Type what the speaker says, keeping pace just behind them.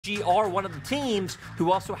are one of the teams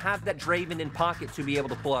who also have that Draven in pocket to be able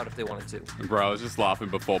to pull out if they wanted to. Bro, I was just laughing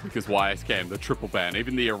before because YSKM, the triple ban,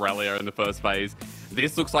 even the Aurelia in the first phase,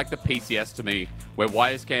 this looks like the PCS to me, where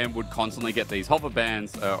YSKM would constantly get these hover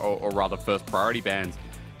bans, or rather first priority bans,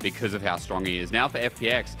 because of how strong he is. Now for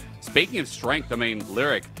FPX, speaking of strength, I mean,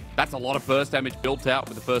 Lwx, that's a lot of burst damage built out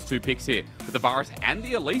with the first 2 picks here, with the Varus and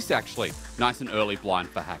the Elise actually. Nice and early blind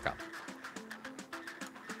for Hacker.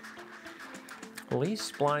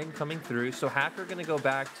 Elise blind coming through, so Hacker going to go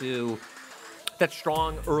back to that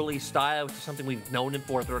strong early style, which is something we've known him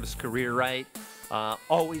for throughout his career, right?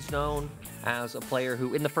 Always known as a player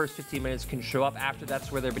who in the first 15 minutes can show up. After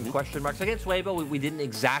that's where there have been question marks. Against Weibo, we didn't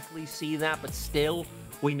exactly see that, but still,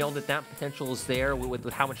 we know that that potential is there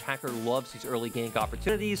with how much Hacker loves these early gank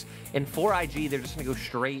opportunities. And for IG, they're just going to go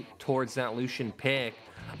straight towards that Lucian pick.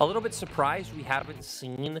 A little bit surprised we haven't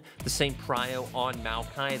seen the same prio on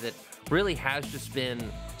Maokai that really has just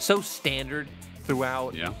been so standard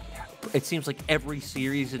throughout. Yeah. It seems like every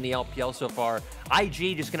series in the LPL so far.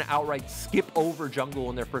 IG just going to outright skip over jungle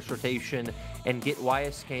in their first rotation and get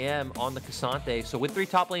YSKM on the Ksante. So with 3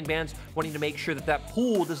 top lane bans, wanting to make sure that that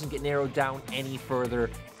pool doesn't get narrowed down any further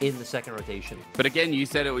in the second rotation. But again, you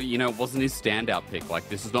said it, you know, wasn't his standout pick. Like,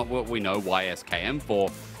 this is not what we know YSKM for.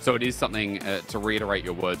 So it is something, to reiterate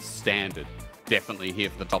your words, standard. Definitely here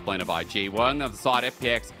for the top lane of IG. Well, on the other side,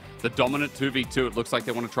 FPX, the dominant 2v2. It looks like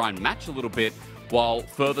they want to try and match a little bit. While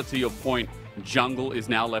further to your point, jungle is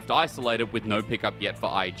now left isolated with no pickup yet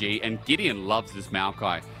for IG, and Gideon loves this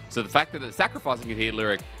Maokai. So the fact that they're sacrificing it here,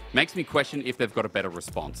 Lwx, makes me question if they've got a better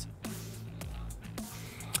response.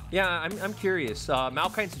 Yeah, I'm curious.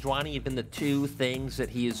 Maokai and Sejuani have been the 2 things that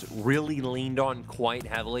he has really leaned on quite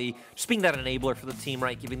heavily. Just being that enabler for the team,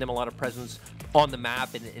 right? Giving them a lot of presence on the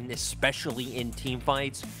map and especially in team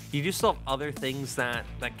fights. You do still have other things that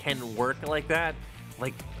can work like that.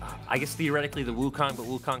 Like, I guess theoretically the Wukong, but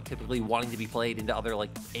Wukong typically wanting to be played into other like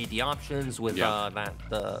AD options with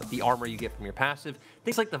the armor you get from your passive.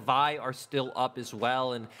 Things like the Vi are still up as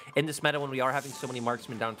well, and in this meta when we are having so many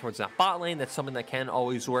marksmen down towards that bot lane, that's something that can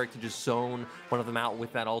always work to just zone one of them out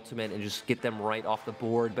with that ultimate and just get them right off the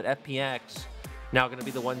board. But FPX now going to be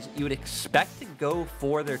the ones you would expect to go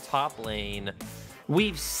for their top lane.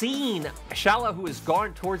 We've seen Xiaolaohu, who has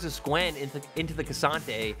gone towards this Gwen into the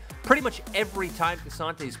Ksante pretty much every time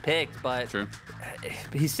Ksante's picked, but True.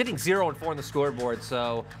 He's sitting 0-4 on the scoreboard,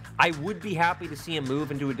 so I would be happy to see him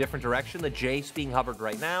move into a different direction. The Jayce being hovered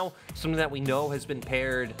right now, something that we know has been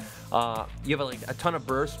paired. You have like a ton of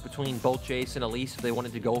burst between both Jayce and Elise. If they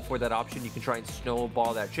wanted to go for that option, you can try and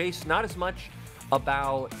snowball that Jayce. Not as much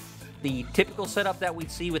about the typical setup that we'd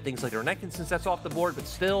see with things like Renekton, since that's off the board, but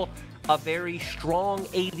still a very strong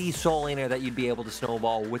AD soul laner that you'd be able to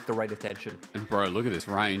snowball with the right attention. And bro, look at this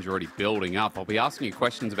range already building up. I'll be asking you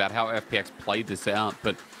questions about how FPX played this out,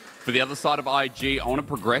 but for the other side of IG, I want to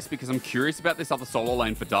progress because I'm curious about this other solo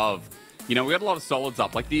lane for Dove. You know, we had a lot of solids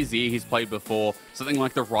up, like the Azir he's played before, something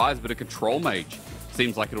like the Ryze, but a control mage.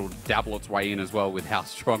 Seems like it'll dabble its way in as well with how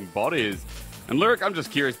strong bot is. And Lwx, I'm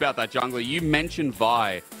just curious about that jungler. You mentioned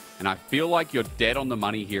Vi, and I feel like you're dead on the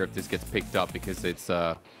money here if this gets picked up because it's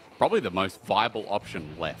probably the most viable option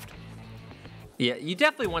left. Yeah, you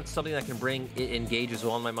definitely want something that can bring engage as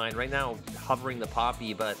well in my mind. Right now, hovering the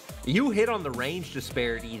Poppy, but you hit on the range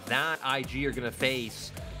disparity that IG are going to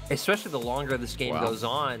face, especially the longer this game goes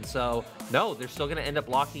on. So, no, they're still going to end up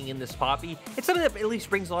locking in this Poppy. It's something that at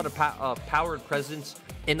least brings a lot of powered presence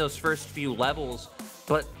in those first few levels,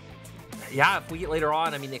 but yeah, if we get later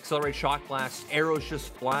on, I mean, accelerated shock blast, arrows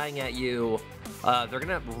just flying at you, they're going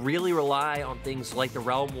to really rely on things like the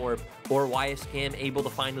Realm Warp or YSKM able to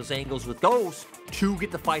find those angles with Ghost to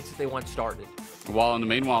get the fights that they want started. While in the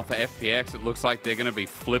meanwhile for FPX, it looks like they're going to be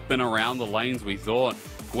flipping around the lanes we thought.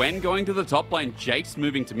 Gwen going to the top lane, Jayce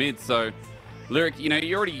moving to mid, so Lwx, you know,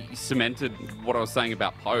 you already cemented what I was saying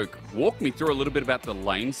about Poke. Walk me through a little bit about the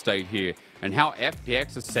lane state here and how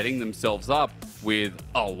FPX are setting themselves up with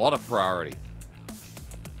a lot of priority.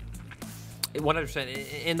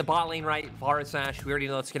 100%. In the bot lane, right, Varus, Ashe, we already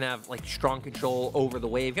know it's going to have like strong control over the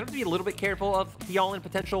wave. You're going to have to be a little bit careful of the all-in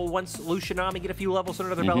potential once Lucian Nami get a few levels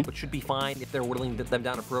under their belt, but should be fine if they're whittling them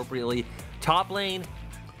down appropriately. Top lane,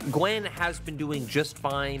 Gwen has been doing just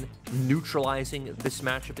fine neutralizing this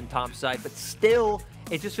matchup in top side, but still,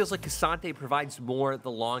 it just feels like Ksante provides more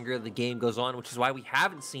the longer the game goes on, which is why we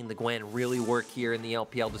haven't seen the Gwen really work here in the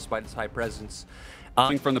LPL despite its high presence.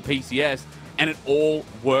 From the PCS, and it all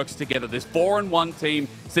works together. This 4-1 team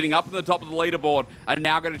sitting up at the top of the leaderboard are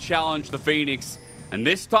now going to challenge the Phoenix, and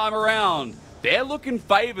this time around, they're looking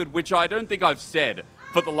favored, which I don't think I've said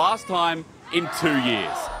for the last time in 2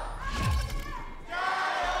 years.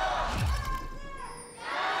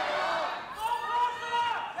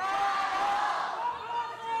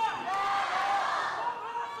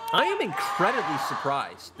 I am incredibly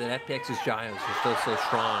surprised that FPX's Giants are still so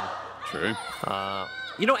strong. True.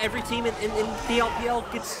 You know, every team in the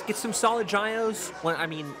LPL gets some solid Gios. Well, I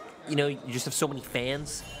mean, you know, you just have so many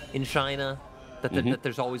fans in China that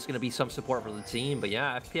there's always going to be some support for the team. But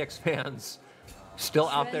yeah, FPX fans still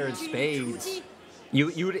out there in spades.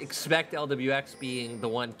 You would expect Lwx being the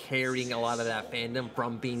one carrying a lot of that fandom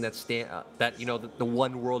from being that you know the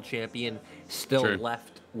one world champion still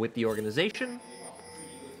left with the organization.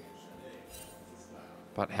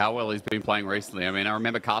 But how well he's been playing recently. I mean, I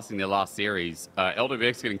remember casting their last series.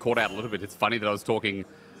 Lwx getting caught out a little bit. It's funny that I was talking,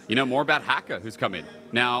 you know, more about Hacker, who's come in.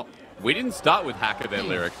 Now, we didn't start with Hacker there,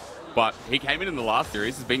 Lyric, but he came in the last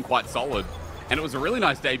series, has been quite solid. And it was a really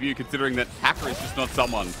nice debut, considering that Hacker is just not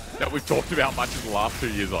someone that we've talked about much in the last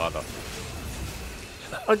 2 years either.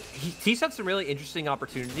 He's had some really interesting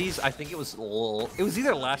opportunities. I think it was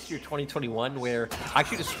either last year, 2021, where I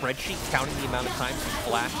actually did a spreadsheet counting the amount of times he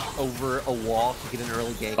flashed over a wall to get an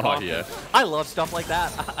early gank off. Oh, yeah. I love stuff like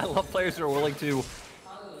that. I love players who are willing to,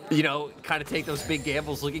 you know, kind of take those big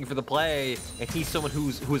gambles looking for the play, and he's someone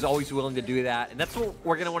who's always willing to do that. And that's what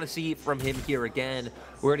we're going to want to see from him here again.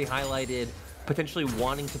 We already highlighted potentially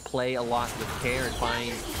wanting to play a lot with care and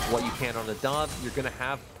find what you can on the dub. You're going to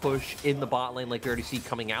have push in the bot lane like you already see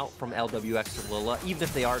coming out from Lwx and Lele, even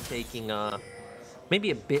if they are taking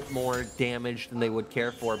maybe a bit more damage than they would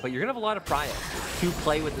care for. But you're going to have a lot of prio to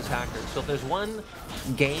play with this Hacker. So if there's one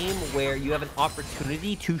game where you have an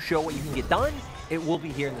opportunity to show what you can get done, it will be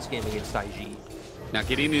here in this game against IG. Now,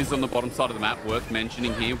 Gideon is on the bottom side of the map. Worth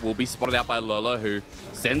mentioning here, will be spotted out by Lele, who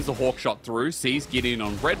sends the hawk shot through, sees Gideon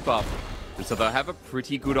on red buff. And so they'll have a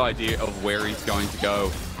pretty good idea of where he's going to go.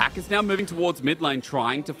 Hacker's now moving towards mid lane,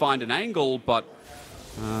 trying to find an angle, but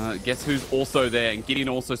guess who's also there? And Gideon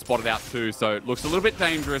also spotted out too, so it looks a little bit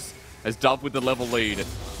dangerous as Dove with the level lead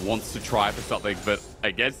wants to try for something, but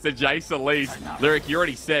against the Jayce Elise, Lyric, you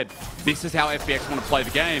already said this is how FPX want to play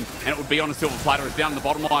the game, and it would be on a silver platter. It's down the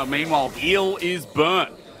bottom line. Meanwhile, Eel is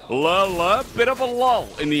burnt. Lele, bit of a lull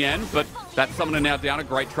in the end, but that summoner now down. A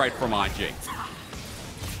great trade from IG.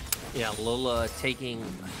 Yeah, Lele taking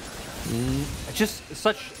just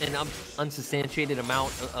such an unsubstantiated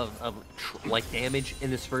amount of like damage in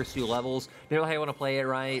this first few levels. You know how you want to play it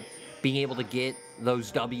right, being able to get those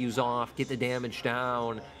W's off, get the damage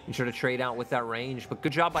down, and try to trade out with that range. But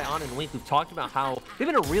good job by On and Wink. We've talked about how they've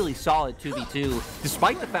been a really solid 2v2,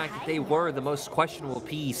 despite the fact that they were the most questionable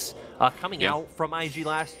piece coming out from IG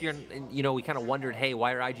last year. And you know, we kind of wondered, hey,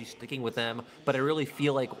 why are IG sticking with them? But I really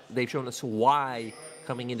feel like they've shown us why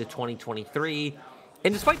coming into 2023.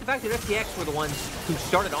 And despite the fact that FPX were the ones who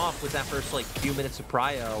started off with that first like few minutes of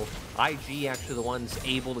prio, IG actually the ones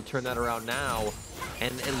able to turn that around now.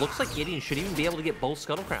 And it looks like Gideon should even be able to get both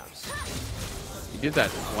Scuttle Crabs. He did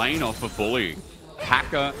that lane off of bullying.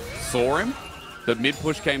 Hacker saw him. The mid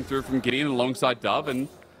push came through from Gideon alongside Dove, and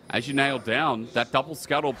as you nailed down, that double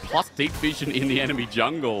scuttle plus deep vision in the enemy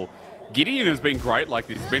jungle. Gideon has been great like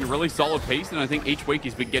this. He's been a really solid piece, and I think each week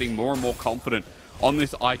he's been getting more and more confident on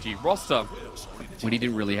this IG roster when he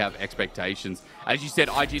didn't really have expectations. As you said,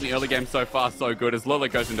 IG in the early game so far so good as Lele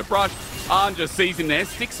goes into brush. Arn just sees him there,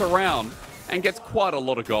 sticks around, and gets quite a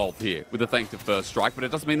lot of gold here with a thank to first strike, but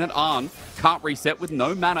it doesn't mean that Arn can't reset with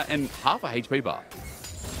no mana and half a HP bar.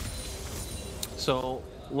 So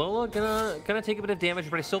Lele gonna take a bit of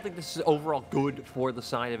damage, but I still think this is overall good for the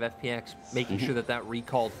side of FPX, making sure that that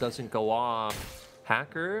recall doesn't go off.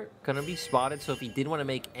 Hacker gonna be spotted, so if he did want to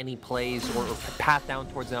make any plays or path down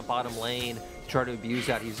towards that bottom lane to try to abuse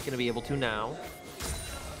that, he's gonna be able to now.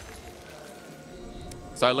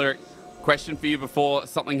 So Lyric, question for you before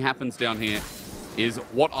something happens down here is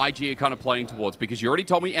what IG are kind of playing towards, because you already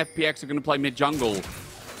told me FPX are going to play mid jungle.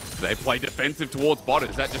 They play defensive towards bot.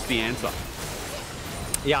 Is that just the answer?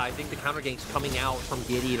 Yeah, I think the counter ganks coming out from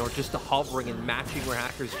Gideon or just the hovering and matching where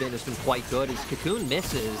Hacker's been has been quite good. His Cocoon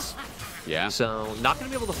misses. Yeah. So not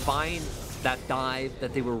going to be able to find that dive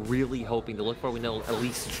that they were really hoping to look for. We know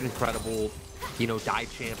Elise, such an incredible, you know,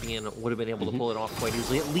 dive champion, would have been able to pull it off quite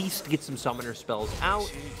easily. At least get some summoner spells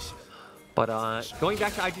out. But going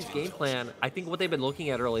back to IG's game plan, I think what they've been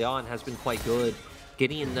looking at early on has been quite good.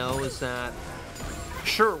 Gideon knows that,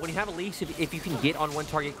 sure, when you have Elise, if you can get on one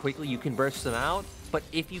target quickly, you can burst them out. But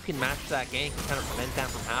if you can match that gank and kind of prevent that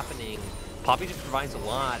from happening, Poppy just provides a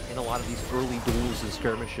lot in a lot of these early duels and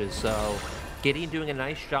skirmishes. So Gideon doing a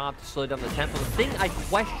nice job to slow down the tempo. The thing I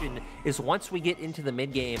question is once we get into the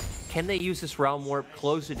mid game, can they use this Realm Warp,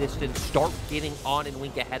 close the distance, start getting on and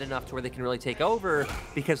Wink ahead enough to where they can really take over?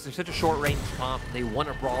 Because they're such a short range comp, they want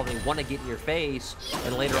to brawl, they want to get in your face,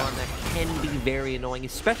 and later on that can be very annoying,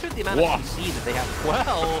 especially with the amount of PC that they have as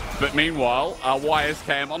well. But meanwhile,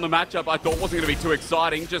 YSKM on the matchup I thought wasn't going to be too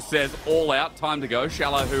exciting, just says all out, time to go.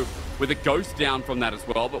 Xiaolaohu with a ghost down from that as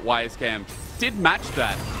well, but YSKM did match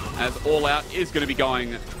that, as all out is going to be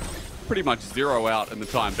going pretty much 0 out in the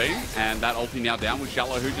time being, and that ulti now down with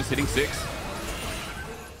Xiaolaohu just hitting 6.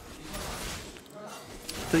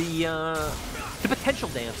 The potential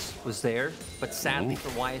dance was there, but sadly for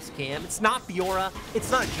YSKM, it's not Fiora,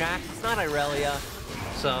 it's not Jax, it's not Irelia,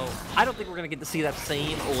 so I don't think we're going to get to see that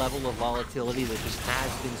same level of volatility that just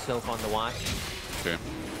has been so fun to watch. Sure.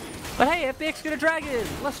 But hey, FPX get a dragon.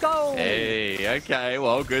 Let's go. Hey, okay,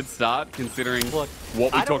 well, good start considering Look,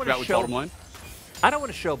 what we talked about with bottom lane. I don't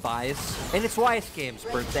want to show bias, and it's YSKM's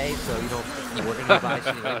birthday, so you don't. We're gonna be biased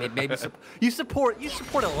anyway. Maybe you support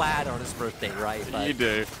a lad on his birthday, right? But you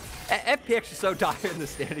do. FPX is so dire in the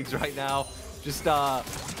standings right now. Just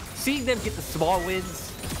seeing them get the small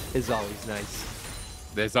wins is always nice.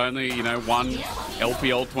 There's only one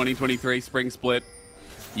LPL 2023 spring split.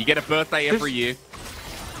 You get a birthday every year.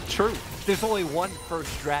 True. There's only one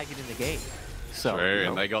first dragon in the game. So, true,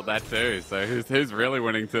 and they got that too. So who's really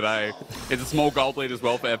winning today? It's a small gold lead as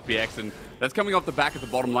well for FPX, and that's coming off the back of the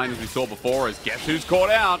bottom lane as we saw before, as guess who's caught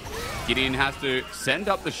out? Gideon has to send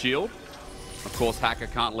up the shield. Of course, Hacker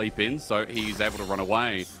can't leap in, so he's able to run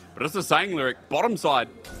away. But as I was saying, Lwx, bottom side,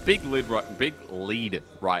 big lead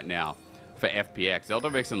right now for FPX.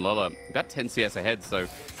 Lwx and Lele, about 10 CS ahead, so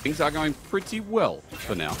things are going pretty well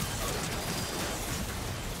for now.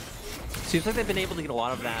 Seems like they've been able to get a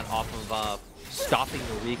lot of that off of stopping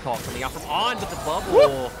the recall coming out from on with the bubble.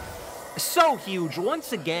 Woo! So huge.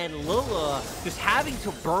 Once again, Lele just having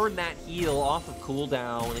to burn that heal off of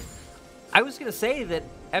cooldown. I was going to say that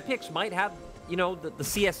FPX might have, the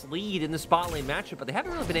CS lead in the spot lane matchup, but they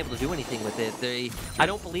haven't really been able to do anything with it. I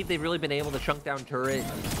don't believe they've really been able to chunk down turret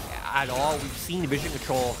at all. We've seen vision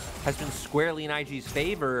control has been squarely in IG's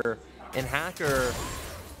favor, and Hacker,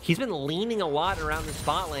 he's been leaning a lot around the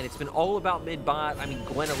spot lane. It's been all about mid-bot. I mean,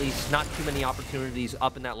 Gwen, at least, not too many opportunities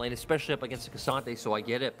up in that lane, especially up against the Ksante, so I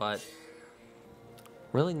get it, but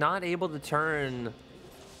really not able to turn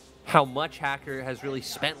how much Hacker has really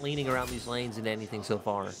spent leaning around these lanes into anything so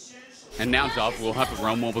far. And now Dove will have a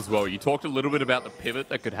Realm Warp as well. You talked a little bit about the pivot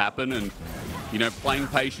that could happen and, playing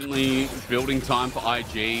patiently, building time for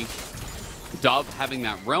IG. Dove having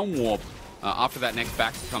that Realm Warp after that next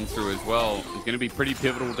back comes through as well is going to be pretty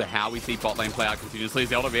pivotal to how we see bot lane play out continuously, as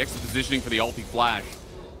Lwx is positioning for the ulti flash.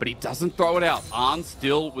 But he doesn't throw it out. Arn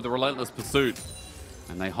still with a relentless pursuit.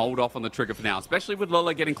 And they hold off on the trigger for now, especially with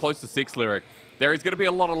Lele getting close to 6 Lwx. There is going to be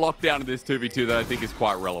a lot of lockdown in this 2v2 that I think is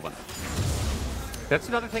quite relevant. That's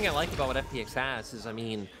another thing I like about what FPX has is,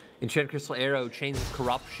 Enchanted Crystal Arrow, Chains of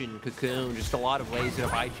Corruption, Cocoon, just a lot of ways that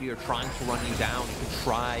if IG are trying to run you down, you can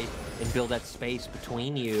try and build that space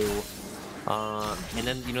between you. And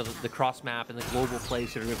then, the cross map and the global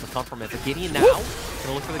plays that are going to come from it. But Gideon now, going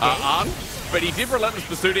to look for the game. But he did relentless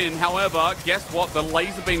pursuit in. However, guess what? The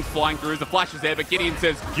laser beam flying through as the flash is there, but Gideon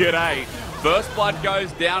says, g'day. First blood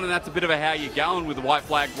goes down, and that's a bit of a how you going with the white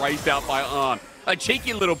flag raised out by Arn. A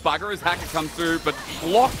cheeky little bugger as Hacker comes through, but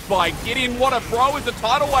blocked by Gideon. What a bro as the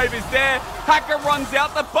tidal wave is there. Hacker runs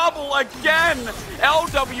out the bubble again.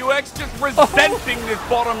 Lwx just resenting this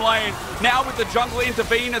bottom lane. Now with the jungler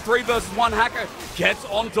intervening, a 3 versus 1. Hacker gets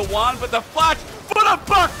onto one, but the flash for the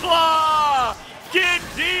buckler!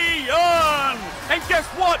 Gideon! And guess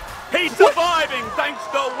what? He's surviving thanks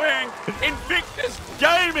to Wink. Invictus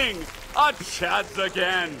Gaming are Chads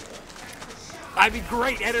again.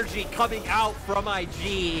 Great energy coming out from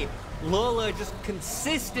IG. Lele just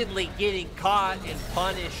consistently getting caught and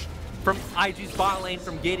punished from IG's bot lane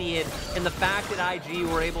from Gideon. And the fact that IG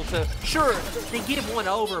were able to, sure, they give one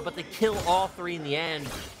over, but they kill all 3 in the end.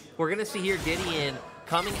 We're going to see here Gideon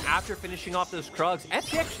coming after finishing off those Krugs.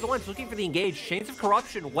 FPX are the ones looking for the engage. Chains of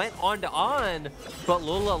Corruption went on to on, but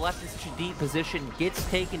Lele left in such a deep position, gets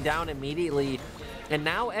taken down immediately. And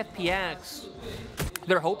now FPX,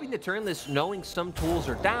 they're hoping to turn this knowing some tools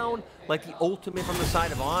are down, like the ultimate from the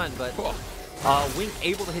side of On, but Wink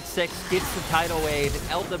able to hit 6, gets the tidal wave, and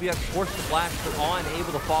Lwx forced to flash, but On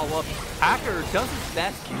able to follow up. Hacker does his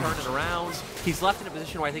best to turn it around. He's left in a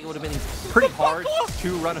position where I think it would have been pretty hard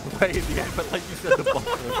to run away in the end, but like you said, the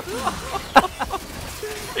buckler.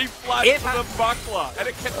 He flashed for the buckler, and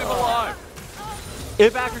it kept him alive.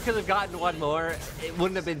 If Acker could have gotten one more, it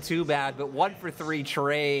wouldn't have been too bad, but 1 for 3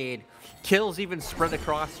 trade. Kills even spread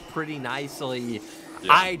across pretty nicely.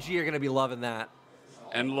 Yeah. IG are going to be loving that.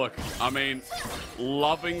 And look, I mean,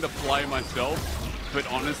 loving the play myself,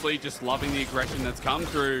 but honestly, just loving the aggression that's come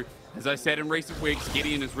through. As I said in recent weeks,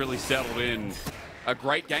 Gideon has really settled in. A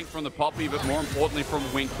great gank from the Poppy, but more importantly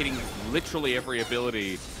from Wink, hitting literally every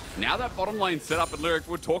ability. Now that bottom lane set up, and Lwx,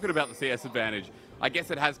 we're talking about the CS advantage. I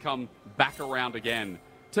guess it has come back around again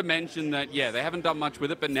to mention that, yeah, they haven't done much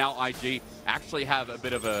with it, but now IG actually have a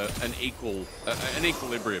bit of an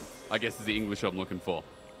equilibrium, I guess is the English I'm looking for.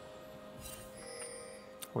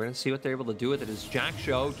 We're going to see what they're able to do with it. As Jack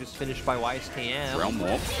Show just finished by YSKM. Realm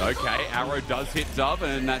Warp. Okay, Arrow does hit Dove,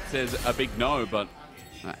 and that says a big no, but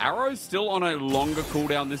Arrow's still on a longer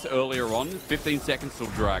cooldown this earlier on. 15 seconds till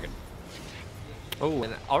Dragon. Oh,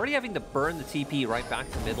 and already having to burn the TP right back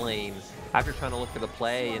to mid lane after trying to look for the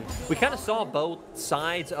play. And we kind of saw both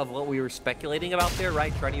sides of what we were speculating about there,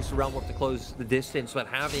 right? Trying to use the Realm Warp to close the distance, but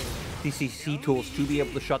having DCC tools to be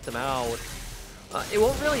able to shut them out. It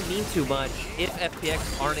won't really mean too much if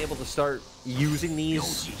FPX aren't able to start using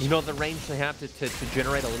these, you know, the range they have to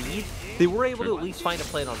generate a lead. They were able to at least find a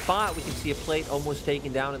plate on bot. We can see a plate almost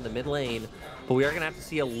taken down in the mid lane, but we are going to have to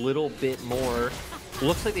see a little bit more.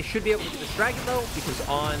 Looks like they should be able to get this Dragon, though, because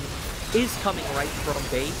On is coming right from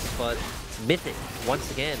base, but Mythic, once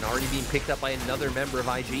again, already being picked up by another member of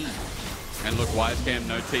IG. And look, YSKM,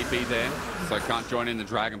 no TP there, so can't join in the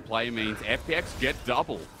Dragon play means FPX get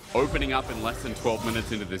double, opening up in less than 12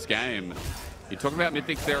 minutes into this game. You talk about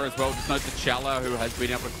Mythics there as well, just note that Xiaolaohu has been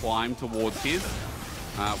able to climb towards his.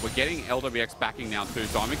 We're getting Lwx backing now too,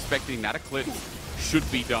 so I'm expecting that Eclipse should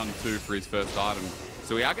be done too for his first item.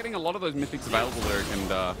 So we are getting a lot of those Mythics available there,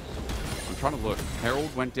 and I'm trying to look.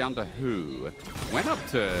 Herald went down to who? Went up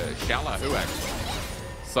to Xiaolaohu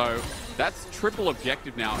actually. So that's triple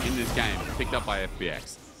objective now in this game, picked up by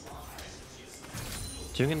FPX.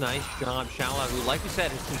 Doing a nice job, Xiaolaohu, who, like we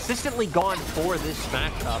said, has consistently gone for this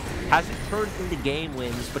matchup. Hasn't turned into game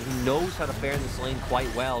wins, but he knows how to fare in this lane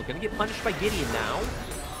quite well. Gonna get punished by Gideon now.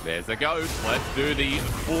 There's a ghost. Let's do the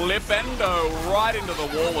flipendo right into the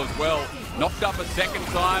wall as well. Knocked up a second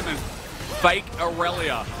time, and fake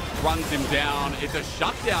Aurelia runs him down. It's a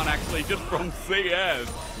shutdown, actually, just from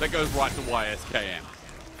CS. That goes right to YSKM.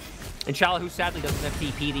 And Xiaolaohu sadly doesn't have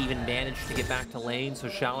TP to even manage to get back to lane, so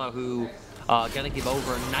Xiaolaohu gonna give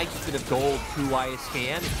over a nice bit of gold to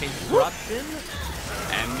YSKM. Exchange corruption.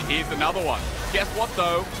 And here's another one. Guess what,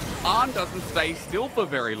 though? Arn doesn't stay still for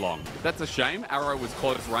very long. That's a shame. Arrow was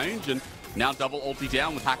close range, and now double ulti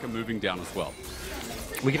down with Hacker moving down as well.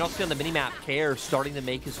 We can also see on the minimap, Care starting to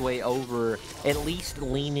make his way over, at least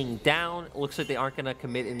leaning down. It looks like they aren't going to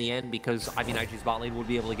commit in the end because, I mean, IG's bot lane would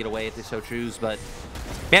be able to get away if they so choose. But,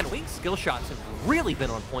 man, Wing's skill shots have really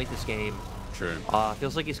been on point this game. True.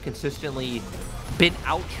 Feels like he's consistently been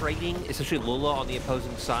out-trading, essentially Lula on the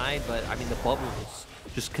opposing side. But, I mean, the bubbles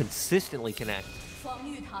just consistently connect.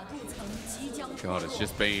 God, it's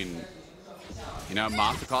just been, you know,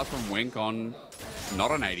 masterclass from Wink on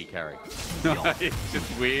not an AD carry. It's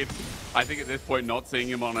just weird. I think at this point, not seeing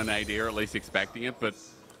him on an AD, or at least expecting it, but,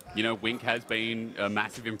 you know, Wink has been a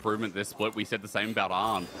massive improvement this split. We said the same about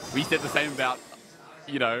Arn. We said the same about,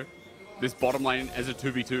 you know, this bottom lane as a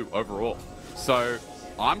 2v2 overall. So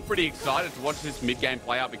I'm pretty excited to watch this mid-game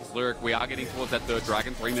play out because, Lwx, we are getting towards that third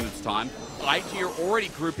Dragon, 3 minutes time. IG are already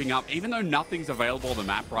grouping up, even though nothing's available on the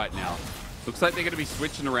map right now. Looks like they're going to be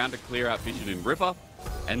switching around to clear out vision in River,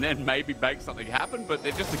 and then maybe make something happen, but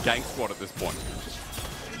they're just a gang squad at this point.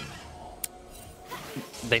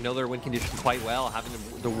 They know their win condition quite well, having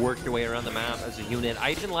to work their way around the map as a unit.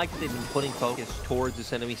 I even like that they've been putting focus towards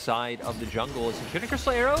this enemy side of the jungle. Is it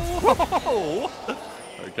Crystal Arrow?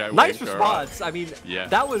 Okay, nice response. Right. I mean, yeah.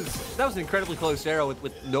 that was an incredibly close arrow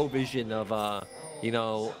with no vision of, you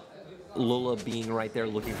know, Lula being right there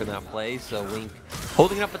looking for that play. So Wink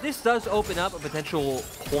holding it up, but this does open up a potential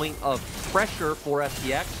point of pressure for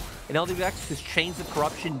FPX. And Lwx's Chains of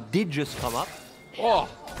Corruption did just come up. Oh,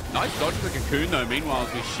 nice dodge for Cocoon though. Meanwhile,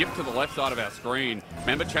 as we shift to the left side of our screen,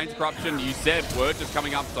 remember Chains of Corruption, you said word just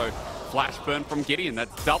coming up, so flash burn from Gideon.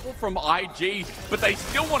 That's double from IG, but they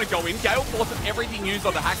still want to go in. Gale Force and everything used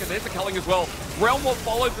on the Hacker. There's the culling as well. Realm will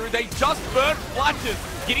follow through. They just burnt flashes.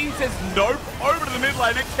 Gideon says nope, over to the mid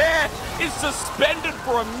lane. And Care is suspended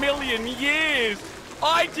for 1,000,000 years.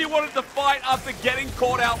 IG wanted to fight after getting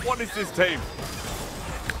caught out. What is this team?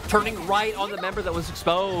 Turning right on the member that was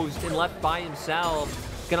exposed and left by himself.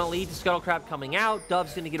 Gonna lead to Scuttlecrab coming out.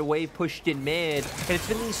 Dove's gonna get a wave pushed in mid. And it's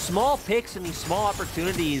been these small picks and these small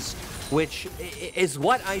opportunities which is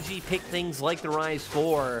what IG picked things like the Ryze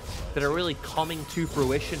for that are really coming to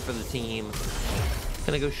fruition for the team.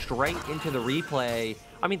 Gonna go straight into the replay.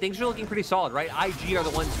 I mean, things are looking pretty solid, right? IG are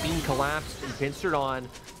the ones being collapsed and pincered on,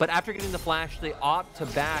 but after getting the flash, they opt to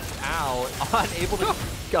back out, unable to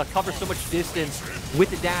cover so much distance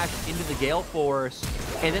with the dash into the Gale Force.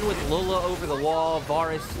 And then with Lele over the wall,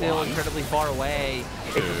 Varus still incredibly far away,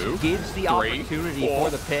 it just gives the opportunity for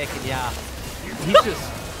the pick. And yeah, he's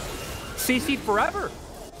just CC'd forever.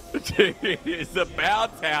 It's a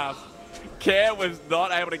bounce house. Care was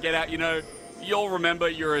not able to get out, you know. You'll remember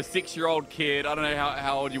you're a 6-year-old kid. I don't know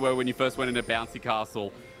how old you were when you first went into Bouncy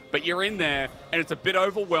Castle, but you're in there and it's a bit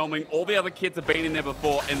overwhelming. All the other kids have been in there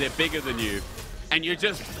before and they're bigger than you. And you're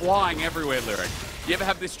just flying everywhere, Lwx. You ever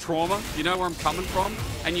have this trauma? You know where I'm coming from?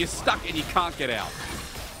 And you're stuck and you can't get out.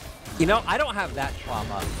 You know, I don't have that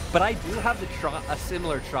trauma, but I do have a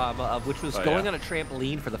similar trauma of which was going on a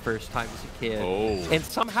trampoline for the first time as a kid. And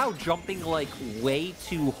somehow jumping like way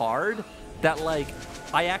too hard that like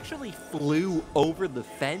I actually flew over the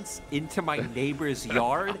fence into my neighbor's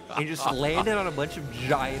yard and just landed on a bunch of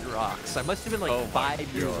giant rocks. I must have been like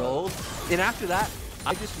 5 years old. And after that,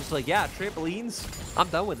 I just was like, yeah, trampolines, I'm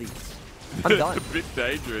done with these. I'm done. It's a bit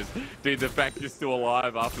dangerous. Dude, the fact you're still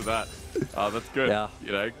alive after that, that's good. Yeah.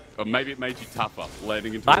 You know, or maybe it made you tougher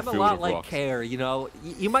landing into a field of rocks. I'm a lot like Care, you know.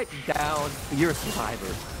 You might be down, but you're a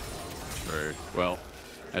survivor. True. Well,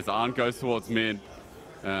 as Arn goes towards mid,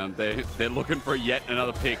 they're looking for yet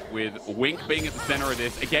another pick with Wink being at the center of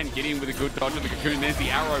this. Again, Gideon with a good dodge of the cocoon. There's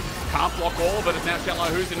the arrow. Can't block all of it. It's now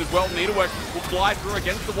Xiaolaohu's in as well. Needlework will fly through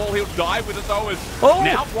against the wall. He'll die with it though. As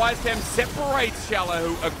now YSKM separates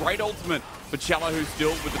Xiaolaohu. A great ultimate. But Xiaolaohu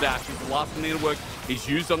still with the dash. He's the last Needlework he's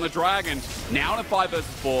used on the Dragon. Now in a 5 versus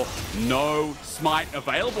 4. No smite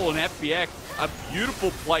available in FPX. A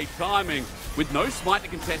beautiful play timing with no smite to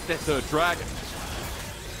contest that third Dragon.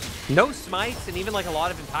 No smites, and even like a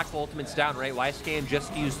lot of impactful ultimates down, right? YSKM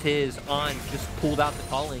just used his on, just pulled out the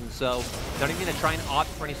culling, so not even gonna try and opt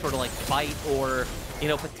for any sort of like fight or, you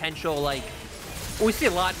know, potential like, we see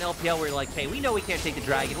a lot in LPL where you're like, hey, we know we can't take the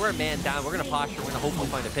Dragon, we're a man down, we're gonna posture, we're gonna hopefully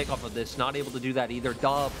find a pick off of this. Not able to do that either.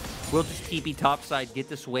 Dub will just TP topside, get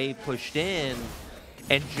this wave pushed in,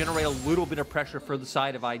 and generate a little bit of pressure for the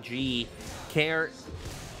side of IG. Care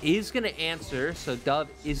is going to answer, so Dove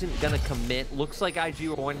isn't going to commit. Looks like IG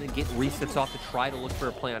are wanting to get resets off to try to look for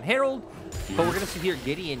a play on Herald, but we're going to see here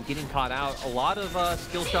Gideon getting caught out. A lot of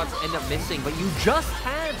skill shots end up missing, but you just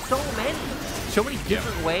had so many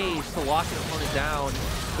different ways to lock an opponent down.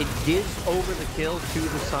 It gives over the kill to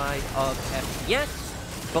the side of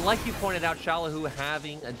FPX, but like you pointed out, Xiaolaohu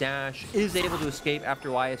having a dash is able to escape after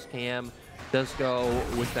YSKM does go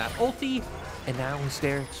with that ulti, and now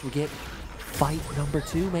Hysterics will get fight number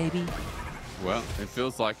 2, maybe. Well, it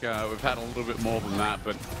feels like we've had a little bit more than that,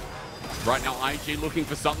 but right now IG looking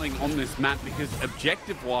for something on this map because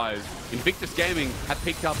objective-wise, Invictus Gaming have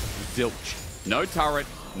picked up zilch. No turret,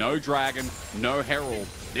 no dragon, no herald.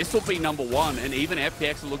 This will be number 1, and even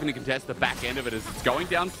FPX are looking to contest the back end of it as it's going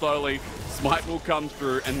down slowly. Smite will come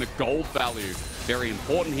through, and the gold value, very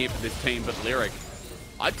important here for this team, but Lwx,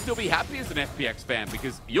 I'd still be happy as an FPX fan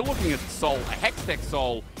because you're looking at Soul, a Hextech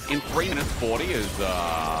Soul in 3 minutes 40 is,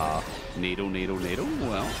 needle.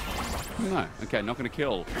 Well, no. Okay, not going to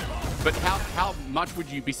kill. But how much would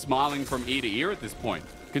you be smiling from ear to ear at this point,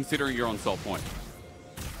 considering you're on Soul point?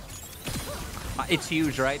 It's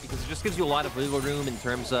huge, right? Because it just gives you a lot of wiggle room in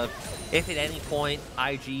terms of if at any point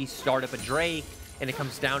IG start up a Drake, and it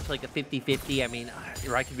comes down to like a 50-50, I mean,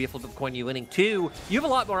 right, could be a flip of a coin you winning. 2, you have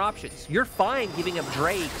a lot more options. You're fine giving up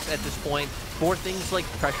Drakes at this point for things like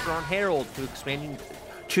pressure on Herald, to expanding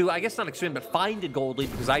to, I guess not expand, but find a gold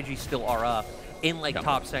lead because IG still are up in like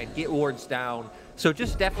top side, get wards down. So it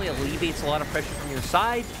just definitely alleviates a lot of pressure from your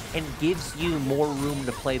side and gives you more room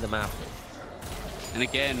to play the map. And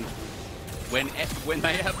again, when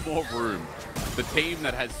they have more room, the team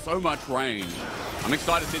that has so much range. I'm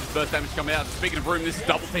excited to see the first damage come out. Speaking of room, this is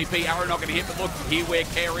double TP. Arrow not going to hit, but look here where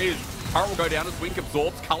Care is. Arrow will go down as Wink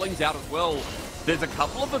absorbs. Culling's out as well. There's a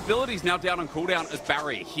couple of abilities now down on cooldown as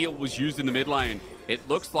Barrier Heal was used in the mid lane. It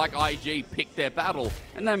looks like IG picked their battle,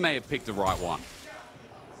 and they may have picked the right one.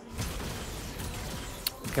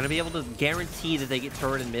 Going to be able to guarantee that they get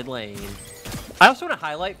turret in mid lane. I also want to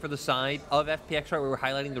highlight for the side of FPX, right, where we're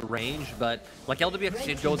highlighting the range, but like LWX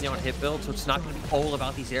did go on hit build, so it's not going to be all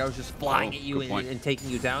about these arrows just flying at you and taking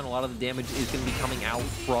you down. A lot of the damage is going to be coming out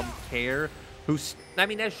from Care, who's, I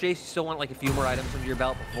mean, as Jayce, you still want like a few more items under your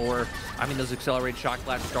belt before, I mean, those accelerated shock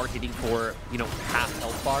blasts start hitting for, you know, half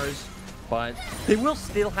health bars, but they will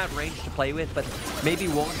still have range to play with, but maybe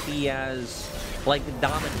won't be as like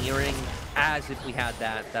domineering as if we had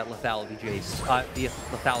that lethality Jayce, the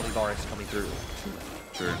lethality Varus coming through.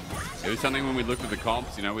 True. It was something when we looked at the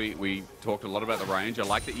comps, you know, we talked a lot about the range. I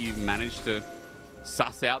like that you managed to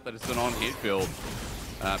suss out that it's an on-hit build.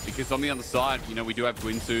 Because on the other side, you know, we do have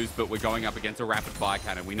Gwinsus, but we're going up against a rapid fire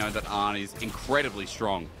cannon. We know that Arn is incredibly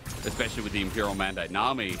strong, especially with the Imperial Mandate.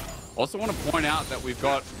 Nami, also want to point out that we've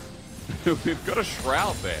got a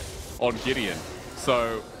Shroud there on Gideon.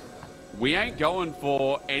 So we ain't going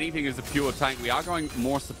for anything as a pure tank. We are going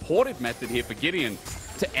more supportive method here for Gideon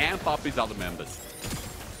to amp up his other members.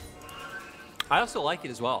 I also like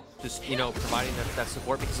it as well, just, you know, providing that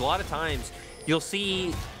support, because a lot of times you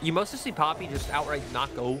mostly see Poppy just outright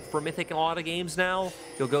not go for Mythic in a lot of games now.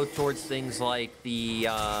 You'll go towards things like the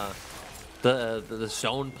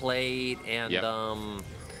zone plate and yep.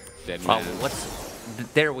 Dead man.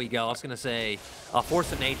 There we go. I was gonna say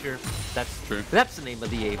Force of Nature. That's true. That's the name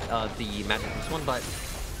of the magic this one. But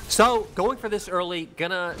so going for this early,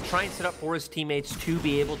 gonna try and set up for his teammates to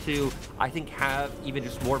be able to, I think, have even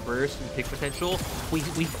just more burst and pick potential.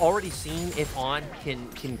 We've already seen if On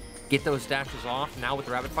can get those dashes off. Now with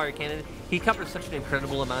the rapid fire cannon, he covers such an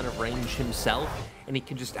incredible amount of range himself, and he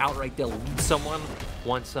can just outright delete someone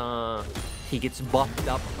once he gets buffed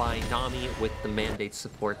up by Nami with the mandate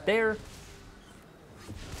support there.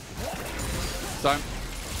 So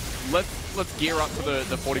let's gear up to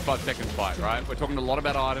the 45-second fight, right? We're talking a lot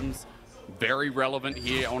about items, very relevant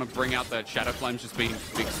here. I want to bring out that Shadow Flames just being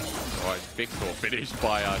fixed or finished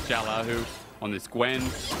by Xiaolaohu on this Gwen.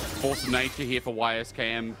 Force of Nature here for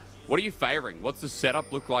YSKM. What are you favoring? What's the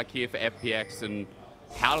setup look like here for FPX, and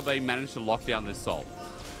how do they manage to lock down this Sol?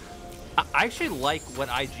 I actually like what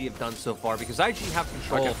IG have done so far, because IG have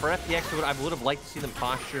control. Okay. For FPX, I would have liked to see them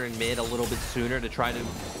posture in mid a little bit sooner to try to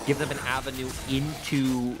give them an avenue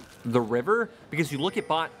into the river, because you look at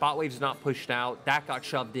bot wave's not pushed out. That got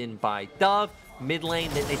shoved in by Dove. Mid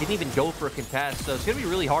lane, they didn't even go for a contest, so it's going to be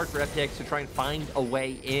really hard for FPX to try and find a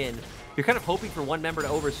way in. You're kind of hoping for one member to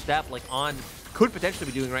overstep, like On could potentially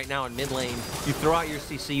be doing right now in mid lane. You throw out your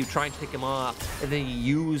CC, you try and pick him off, and then you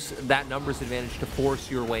use that numbers advantage to force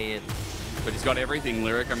your way in. But he's got everything,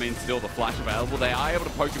 Lyric. I mean, still the flash available. They are able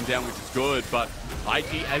to poke him down, which is good, but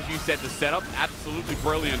IG, as you said, the setup, absolutely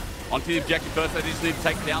brilliant. Onto the objective first, they just need to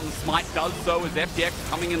take down. The smite does so as FPX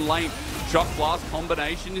coming in lane. Shock blast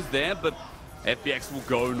combination is there, but FPX will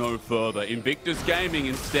go no further. Invictus Gaming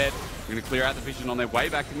instead are going to clear out the vision on their way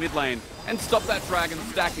back to mid lane and stop that dragon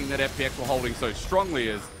stacking that FPX were holding so strongly,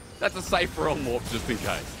 as that's a safe for morph just in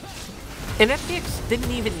case. And FPX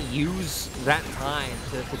didn't even use that time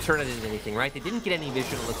to turn it into anything, right? They didn't get any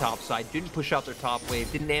vision on the top side, didn't push out their top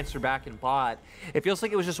wave, didn't answer back in bot. It feels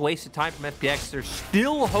like it was just wasted time from FPX. They're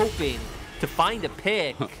still hoping to find a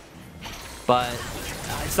pick, but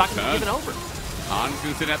it's not going to be given over. Arn's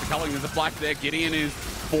going to send out the culling. There's a flash there. Gideon is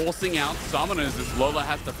forcing out summoners as Lola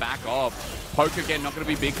has to back off. Poke again, not going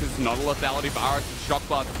to be big because it's not a lethality. Varus' shock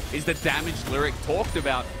blast is the damage Lyric talked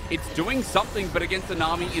about. It's doing something, but against the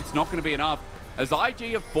Nami, it's not going to be enough. As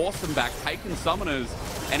IG have forced them back, taken summoners,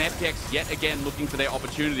 and FPX yet again looking for their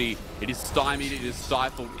opportunity. It is stymied, it is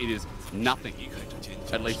stifled, it is nothing,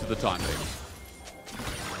 at least at the time being.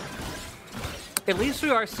 At least we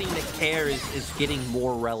are seeing that care is getting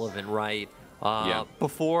more relevant, right? Yeah.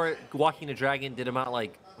 Before, Walking the Dragon did about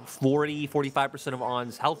like 40-45% of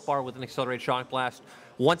On's health bar with an accelerated shock blast.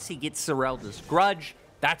 Once he gets Serelda's Grudge,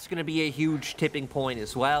 that's going to be a huge tipping point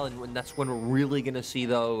as well, and that's when we're really going to see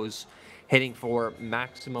those hitting for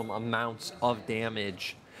maximum amounts of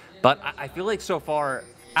damage. But I feel like so far,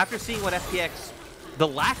 after seeing what FPX, the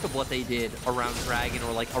lack of what they did around Dragon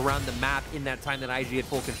or like around the map in that time that IG had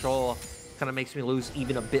full control, kind of makes me lose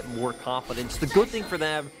even a bit more confidence. The good thing for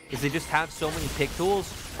them is they just have so many pick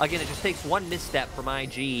tools. Again, it just takes one misstep from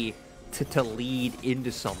IG to lead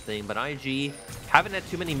into something, but IG haven't had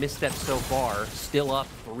too many missteps so far, still up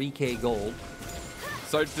 3K gold.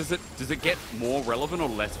 So does it get more relevant or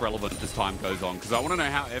less relevant as time goes on? Because I want to know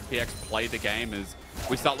how FPX play the game as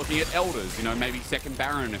we start looking at Elders, you know, maybe second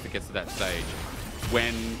Baron if it gets to that stage.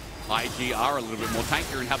 When IG are a little bit more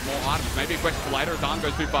tankier and have more items. Maybe a question for later as Arn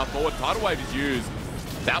goes too far forward. Tidal Wave is used.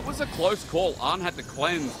 That was a close call. Arn had to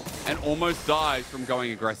cleanse and almost dies from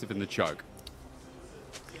going aggressive in the choke.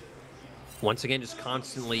 Once again, just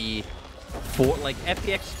constantly like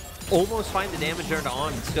FPX almost find the damage there to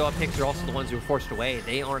On, and still FPX are also the ones who were forced away.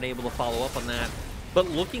 They aren't able to follow up on that. But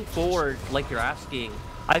looking forward, like you're asking,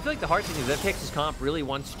 I feel like the hard thing is FPX's comp really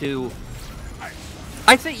wants to,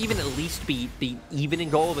 I'd say even at least be even in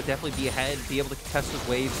goal, but definitely be ahead, be able to contest those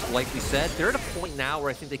waves like we said. They're at a point now where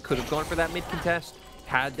I think they could have gone for that mid contest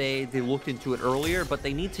had they looked into it earlier, but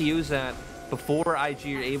they need to use that before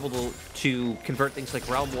IG are able to convert things like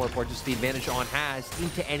Realm Warp or just the advantage On has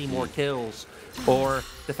into any more kills. Or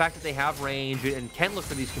the fact that they have range and can look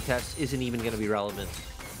for these contests isn't even going to be relevant.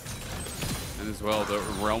 And as well, the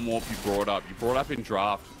Realm Warp you brought up in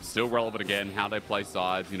draft, still relevant again, how they play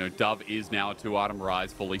sides. You know, Dove is now a 2-item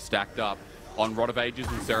Ryze, fully stacked up on Rod of Ages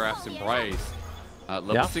and Seraph's Embrace.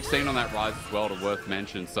 Level 16 on that Ryze as well, to worth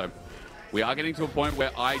mention. So we are getting to a point where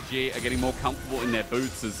IG are getting more comfortable in their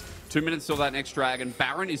boots. As 2 minutes till that next dragon.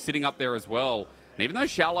 Baron is sitting up there as well. And even though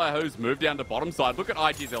Xiaolaohu's moved down to bottom side, look at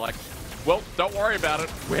IG, they're like, well, don't worry about it.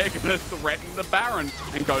 We're going to threaten the Baron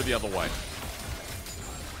and go the other way.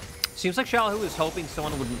 Seems like Xiaolaohu was hoping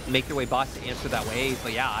someone would make their way bot to answer that wave,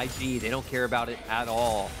 but yeah, IG, they don't care about it at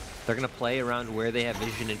all. They're going to play around where they have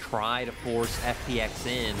vision and try to force FPX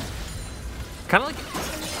in. Kind of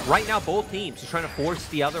like right now, both teams are trying to force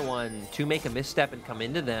the other one to make a misstep and come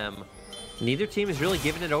into them. Neither team has really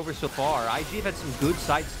given it over so far. IG have had some good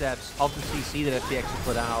sidesteps of the CC that FPX has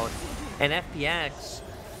put out. And FPX,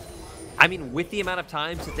 I mean, with the amount of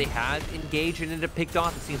times that they had engaged and ended up picked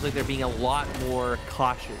off, it seems like they're being a lot more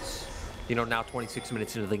cautious. You know, now 26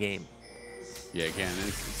 minutes into the game. Yeah, again,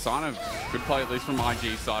 it's a sign of good play, at least from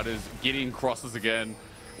IG side, as Gideon crosses again.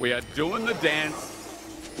 We are doing the dance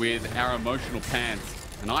with our emotional pants.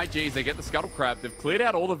 And IGs, they get the Scuttle Crab. They've cleared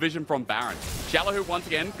out all the vision from Baron. Xiaolaohu, once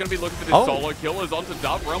again, going to be looking for this solo kill. Is onto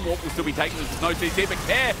Dove. Realm Warp will still be taken. There's no CC, but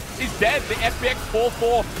Care is dead. The FPX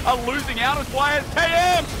 4-4 are losing out as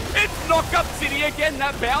YSKM. It's Knockup City again.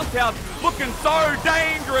 That bounce house looking so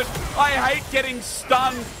dangerous. I hate getting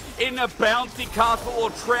stunned in a bouncy castle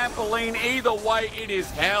or trampoline. Either way, it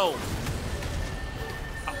is hell.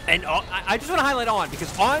 And I just want to highlight On,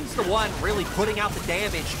 because On's the one really putting out the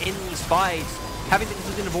damage in these fights, having the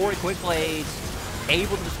consistent avoid quick plays,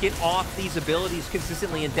 able to just get off these abilities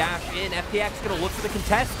consistently and dash in. FPX going to look for the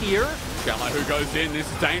contest here. Xiaolaohu goes in.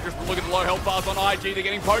 This is dangerous, but look at the low health bars on IG. They're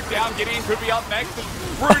getting poked down. Gideon could be up next.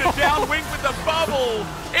 Rooted down, Wink with the bubble.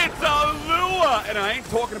 It's a lure. And I ain't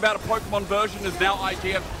talking about a Pokemon version, as now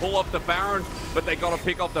IG have to pull off the Baron, but they got to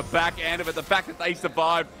pick off the back end of it. The fact that they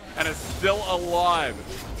survived and are still alive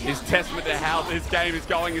is testament to how this game is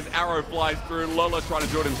going as Arrow flies through. Lele trying to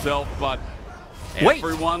do it himself, but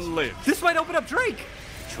everyone lives. This might open up Drake.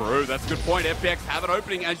 True, that's a good point. FPX have an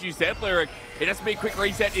opening, as you said, Lwx. It has to be a quick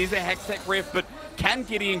reset. Is a Hextech Rift, but can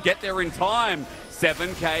Gideon get there in time?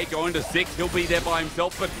 7K going to 6. He'll be there by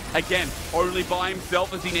himself, but again, only by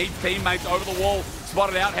himself as he needs teammates over the wall.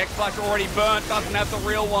 Spotted out. Hex Flash already burnt. Doesn't have the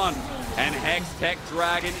real one. And Hextech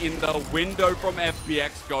Dragon in the window from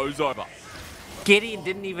FPX goes over. Gideon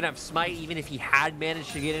didn't even have Smite, even if he had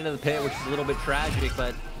managed to get into the pit, which is a little bit tragic,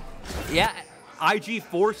 but yeah, IG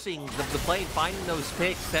forcing the play and finding those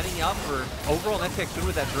picks, setting up for overall FPX win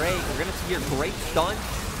with that Drake. We're going to see a great stun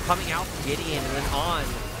coming out from Gideon, and then On,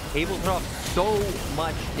 able to throw up so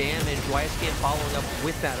much damage. YSKM following up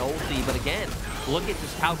with that ulti, but again, look at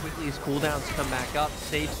just how quickly his cooldowns come back up,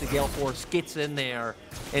 saves the Gale Force, gets in there,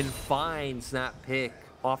 and finds that pick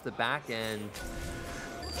off the back end.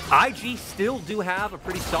 IG still do have a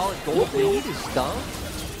pretty solid gold lead as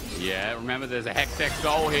Dove. Yeah, remember there's a Hextech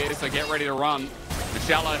goal here, so get ready to run.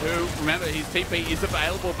 Xiaolaohu, remember his TP is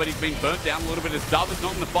available, but he's been burnt down a little bit as Dove is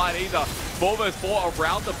not in the fight either. 4 versus 4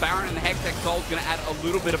 around the Baron, and the Hextech Soul is going to add a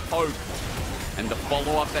little bit of poke. And the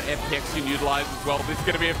follow-up that FPX can utilize as well. This is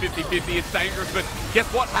going to be a 50-50. It's dangerous, but guess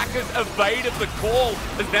what? Hackers evaded the call.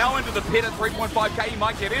 Is now into the pit at 3.5k. He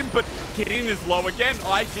might get in, but Gideon is low again.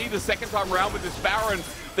 IG, the second time around with this Baron,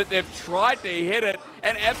 that they've tried to hit it,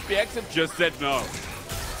 and FPX have just said no.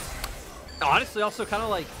 Honestly, also kind of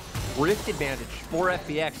like rift advantage for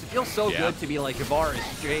FPX. It feels so good to be like Varus,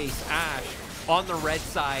 Jayce, Ashe on the red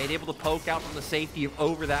side, able to poke out from the safety of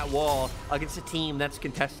over that wall against a team that's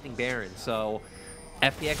contesting Baron. So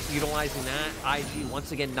FPX utilizing that. IG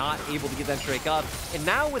once again not able to get that Drake up. And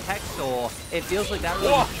now with Hextol, it feels like that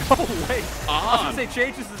really I was going to say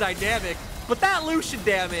changes the dynamic, but that Lucian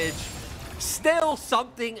damage, still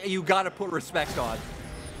something you got to put respect on.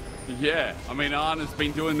 Yeah, I mean, Arn has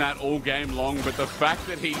been doing that all game long, but the fact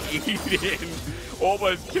that he Gideon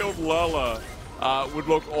almost killed Lele would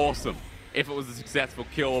look awesome if it was a successful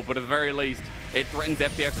kill, but at the very least, it threatens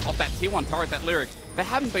FPX off that tier 1 turret that Lwx they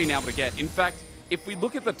haven't been able to get. In fact, if we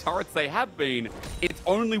look at the turrets they have been, it's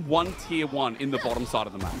only one tier 1 in the bottom side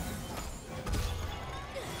of the map.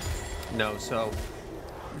 No, so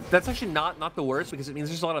that's actually not the worst, because it means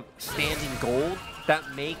there's a lot of standing gold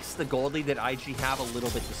that makes the gold lead that IG have a little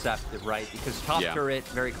bit deceptive, right? Because top turret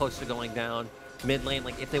very close to going down, mid lane,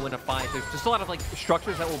 like if they win a fight, there's just a lot of like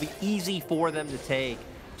structures that will be easy for them to take.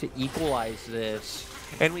 to equalize this.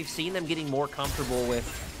 And we've seen them getting more comfortable with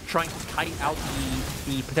trying to kite out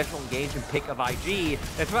the potential engage and pick of IG.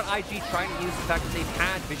 It's about IG trying to use the fact that they've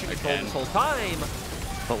had vision control this whole time.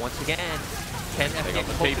 But once again, can FPX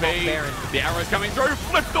focus on Baron? The arrow's coming through,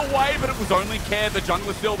 flipped away, but it was only Care. The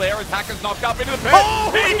jungler's still there as Hacker's knocked up into the pit.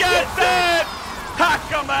 Oh, he gets it!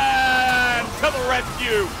 Hacker man to the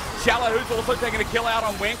rescue. Xiaolaohu's also taking a kill out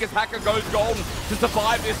on Wink as Hacker goes golden. To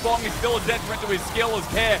survive this long is still a detriment to his skill as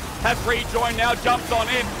Care has rejoined now, jumps on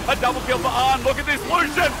in. A double kill for Arn. Look at this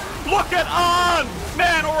Lucian. Look at Arn.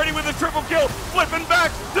 Man, already with a triple kill. Flipping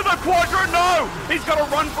back to the quadrant. No, he's got to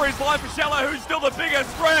run for his life. Xiaolaohu's still the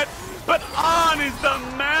biggest threat. But Arn is the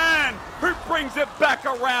man who brings it back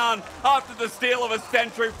around after the steal of a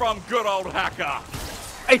sentry from good old Hacker.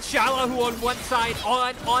 It's Xiaolaohu on one side,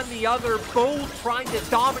 on the other, both trying to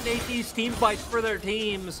dominate these team fights for their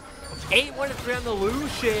teams. 8-1-3 on the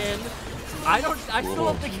Lucian. I still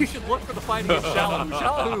don't think you should look for the fight against Xiaolaohu.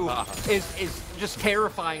 Xiaolaohu is just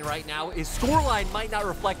terrifying right now. His scoreline might not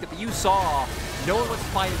reflect it, but you saw no one wants to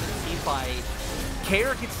fight in this team fight.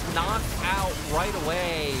 Care gets knocked out right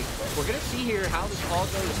away. We're going to see here how this all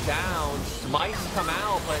goes down. Might come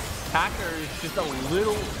out, but Hacker is just a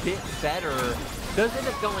little bit better. Does end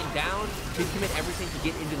up going down. Did commit everything to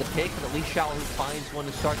get into the pick, but at least Xiaolaohu finds one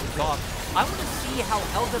to start this off. I want to see how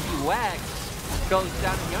Lwx goes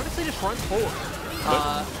down. He honestly just runs forward.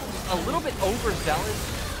 A little bit overzealous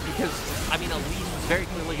because, I mean, Elise is very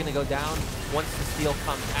clearly going to go down once the steal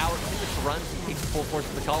comes out. He just runs and takes the full force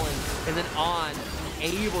of the culling, and then on,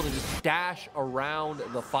 able to just dash around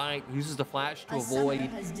the fight, uses the flash to avoid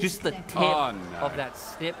just the tip of that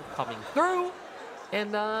snip coming through,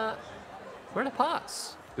 and we're gonna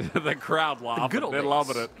pause. The crowd laughing. They're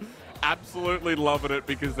loving it. Absolutely loving it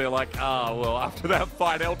because they're like, well, after that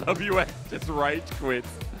fight, Lwx just rage quits.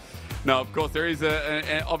 No, of course, there is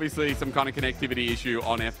obviously some kind of connectivity issue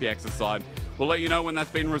on FPX's side. We'll let you know when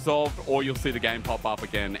that's been resolved, or you'll see the game pop up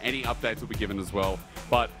again. Any updates will be given as well.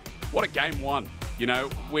 But what a game one. You know,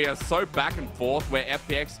 we are so back and forth where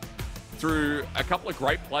FPX, through a couple of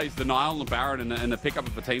great plays, the Nile and the Baron and the pickup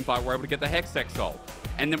of the team fight, were able to get the Hextech soul.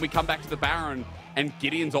 And then we come back to the Baron, and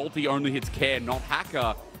Gideon's ulti only hits Care, not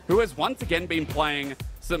Hacker, who has once again been playing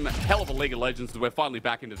some hell of a League of Legends as we're finally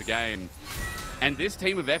back into the game. And this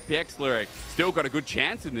team of FPX, Lwx, still got a good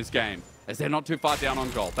chance in this game, as they're not too far down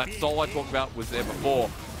on gold. That soul I talked about was there before.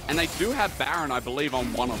 And they do have Baron, I believe,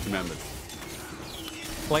 on one of the members.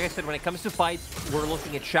 Like I said, when it comes to fights, we're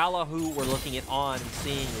looking at Xiaolaohu, we're looking at On, and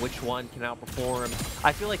seeing which one can outperform.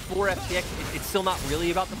 I feel like for FPX, it's still not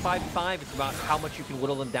really about the 5v5. It's about how much you can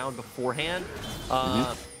whittle them down beforehand.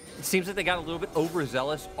 It seems like they got a little bit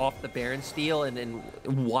overzealous off the Baron steal and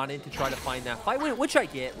wanted to try to find that fight, which I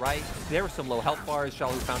get, right? There were some low health bars.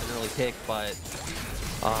 Xiaolaohu found an early pick, but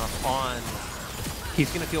On, he's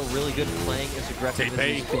going to feel really good playing as aggressive as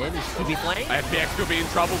he's been. Is TP playing? FPX could be in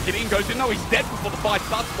trouble. Gideon goes in. No, he's dead before the fight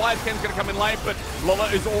starts. YSKM's going to come in late, but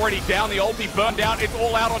Lele is already down. The ulti burned down. It's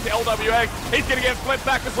all out onto Lwx. He's going to get flipped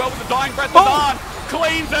back as well with the dying breath of Arn.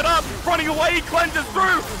 Cleans it up. Running away. He cleanses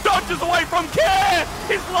through. Dodges away from Care.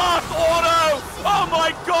 His last auto. Oh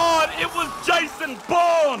my God. It was Jason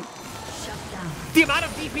Bourne. The amount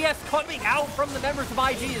of DPS coming out from the members of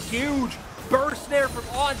IG is huge. Burst there from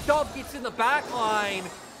On. Dub gets in the back line.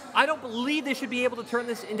 I don't believe they should be able to turn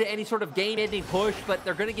this into any sort of game-ending push, but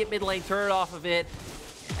they're going to get mid lane turret off of it.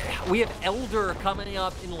 We have Elder coming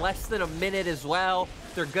up in less than a minute as well.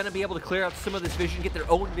 They're going to be able to clear out some of this vision, get their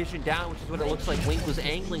own vision down, which is what it looks like Wink was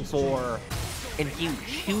angling for. And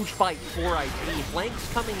huge fight for IG.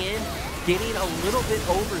 Flanks coming in, getting a little bit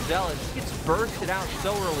overzealous. Gets bursted out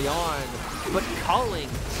so early on. But culling,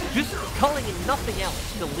 just culling and nothing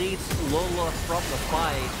else, deletes Lola from the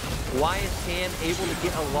fight. YSKM able to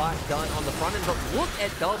get a lot done on the front end, but look at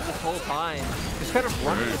Dub this whole time. Just kind of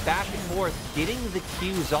running it back and forth, getting the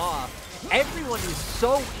Qs off. Everyone is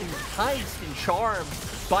so enticed and charmed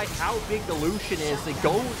by how big the Lucian is. They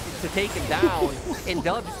go to take him down, and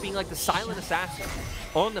Dub just being like the silent assassin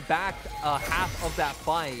on the back half of that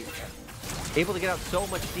fight. Able to get out so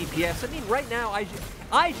much DPS. I mean, right now, IG,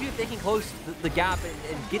 if they can close the gap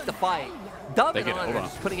and get the fight, Dub and On are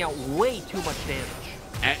just putting out way too much damage.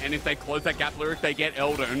 And if they close that gap, Lwx, they get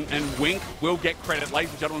Elder. And Wink will get credit.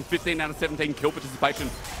 Ladies and gentlemen, 15 out of 17 kill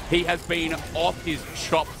participation. He has been off his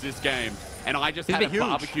chops this game. And I just had a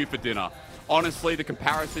barbecue for dinner. Honestly, the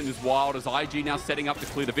comparison is wild as IG now setting up to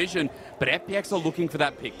clear the vision, but FPX are looking for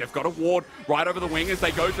that pick. They've got a ward right over the wing as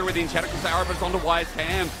they go through with the enchanted Ksante, but it's onto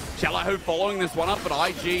YSKM. Xiaolaohu following this one up, but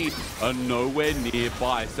IG are nowhere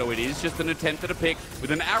nearby. So it is just an attempt at a pick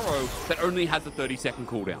with an arrow that only has a 30-second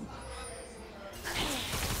cooldown.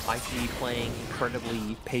 IG playing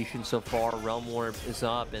incredibly patient so far. Realm Warp is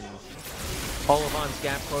up, and all of On's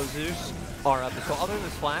gap closers are up. So other than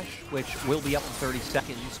this flash, which will be up in 30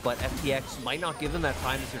 seconds, but FPX might not give them that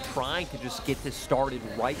time as they're trying to just get this started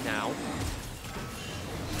right now.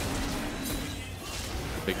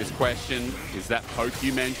 The biggest question is that poke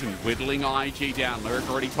you mentioned, whittling IG down. Lwx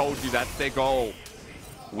already told you that's their goal.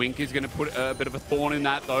 Wink is going to put a bit of a thorn in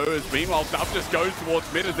that, though, as meanwhile, Dove just goes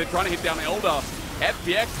towards mid as they're trying to hit down Elder.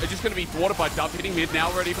 FPX are just going to be thwarted by Dove hitting mid,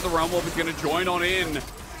 now ready for the Realm Warp. He's going to join on in.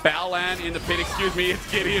 Baolan in the pit, excuse me,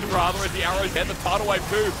 it's Gideon rather as the arrows head the tidal wave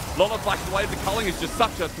too. Lola flashes away, the culling is just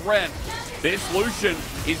such a threat. This Lucian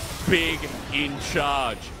is big in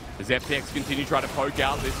charge. As FPX continue to try to poke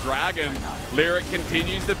out this dragon, Lwx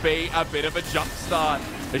continues to be a bit of a jump start.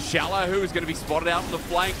 As Xiaolaohu is going to be spotted out on the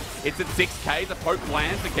flank. It's at 6k, the poke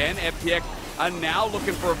lands again. FPX are now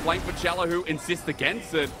looking for a flank, but Xiaolaohu insists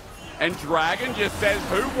against it. And Dragon just says,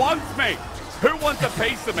 who wants me? Who wants a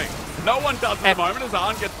piece of me? No one does at the moment as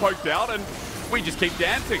Arn gets poked out, and we just keep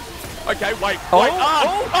dancing. Okay, wait,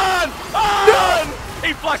 Arn!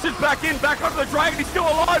 He flashes back in, back onto the Dragon. He's still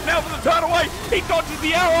alive now for the turn away. He dodges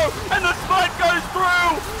the arrow, and the smite goes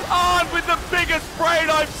through. Arn with the biggest brain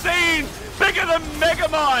I've seen. Bigger than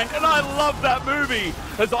Megamind, and I love that movie.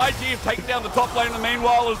 As IG have taken down the top lane in the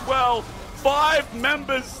meanwhile as well. 5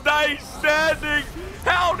 members stay standing.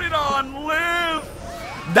 How did Arn live?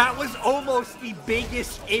 That was almost the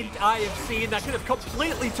biggest int I have seen. That could have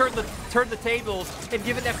completely turned the tables and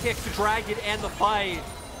given FPX the Dragon and the fight.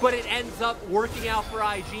 But it ends up working out for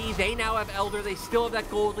IG. They now have Elder. They still have that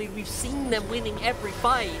gold lead. We've seen them winning every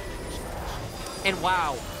fight. And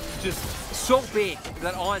wow, just so big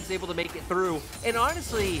that On's able to make it through. And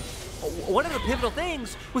honestly, one of the pivotal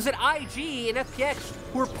things was that IG and FPX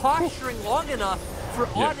were posturing long enough for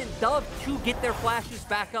On and Dove to get their flashes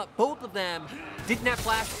back up. Both of them didn't have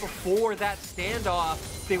flash before that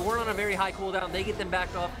standoff. They weren't on a very high cooldown. They get them back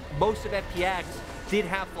up. Most of FPX did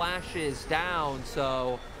have flashes down,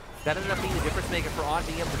 so that ended up being the difference maker for On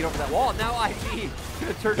being able to get over that wall. Now IG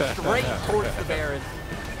gonna turn straight towards the Baron.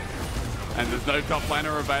 And there's no top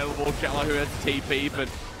laner available. Xiaolaohu has TP, but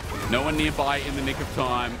no one nearby in the nick of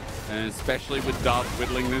time. And especially with Dove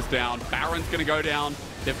whittling this down. Baron's going to go down.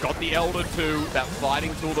 They've got the Elder too, that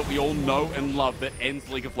fighting tool that we all know and love that ends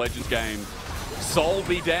League of Legends games. Soul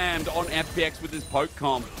be damned on FPX with his poke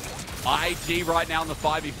comp. IG right now in the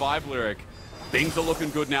 5v5 Lwx. Things are looking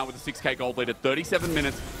good now with the 6k gold lead at 37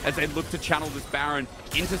 minutes as they look to channel this Baron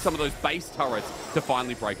into some of those base turrets to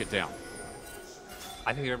finally break it down.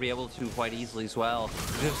 I think they're going to be able to quite easily as well.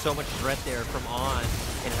 There's so much threat there from On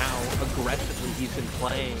and how aggressively he's been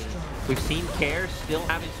playing. We've seen Care still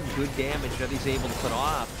having some good damage that he's able to put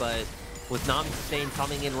off, but with Nami Sustain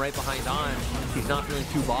coming in right behind On, he's not feeling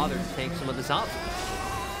too bothered to take some of this up.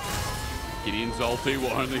 Gideon's ulti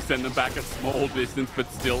will only send them back a small distance,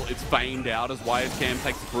 but still it's feigned out as YSKM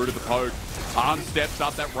takes the fruit of the poke. Arn steps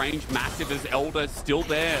up, that range massive as Elder still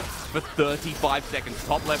there for 35 seconds.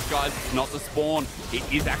 Top left, guys, it's not the spawn. It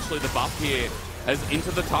is actually the buff here. As into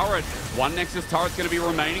the turret. One Nexus turret's going to be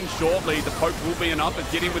remaining shortly. The poke will be enough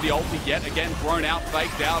as Gideon with the ulti yet again thrown out,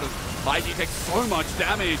 faked out as IG takes so much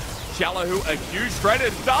damage. Xiaolaohu, a huge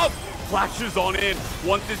shredded. Dove flashes on in.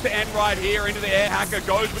 Wants this to end right here. Into the air hacker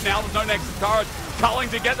goes, but now there's no Nexus turret. Culling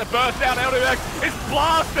to get the burst out. Lwx is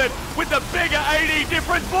blasted with the bigger AD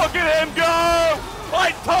difference. Look at him go!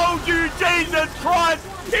 I told you, Jesus Christ!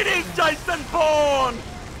 It is Jason Bourne!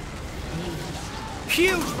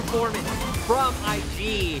 Huge performance from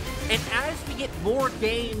IG. And as we get more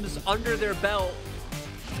games under their belt,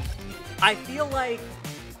 I feel like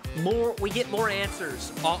we get more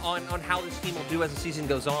answers on how this team will do as the season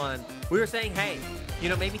goes on. We were saying, hey, you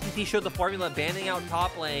know, maybe TT showed the formula, banning out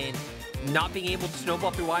top lane, not being able to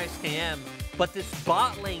snowball through YSKM, but this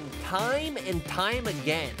bot lane time and time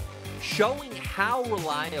again, showing how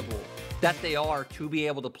reliable that they are to be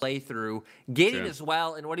able to play through. Gideon as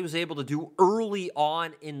well, and what he was able to do early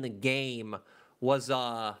on in the game was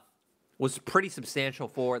pretty substantial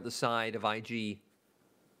for the side of IG.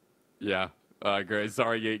 Yeah. I agree.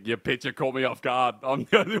 Sorry, your picture caught me off guard. I'm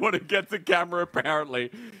the only one who gets a camera,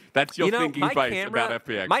 apparently. That's your thinking face about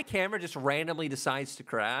FPX. My camera just randomly decides to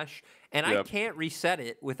crash, and I can't reset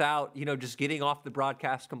it without, you know, just getting off the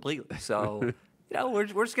broadcast completely. So, you know, we're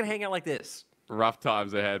just going to hang out like this. Rough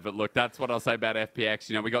times ahead. But look, that's what I'll say about FPX.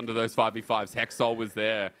 You know, we got into those 5v5s. Hexol was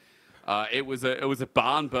there. It was a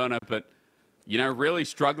barn burner, but you know, really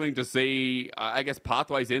struggling to see, I guess,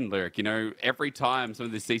 pathways in Lwx. You know, every time some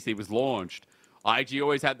of this CC was launched, IG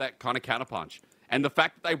always had that kind of counterpunch. And the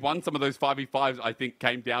fact that they won some of those 5v5s, I think,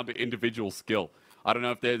 came down to individual skill. I don't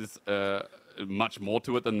know if there's much more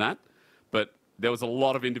to it than that. But there was a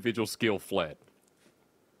lot of individual skill flared.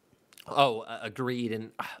 Oh, agreed.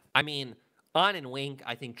 And I mean, On and Wink,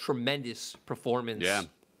 I think tremendous performance. Yeah.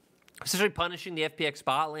 Especially punishing the FPX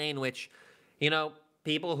bot lane, which, you know,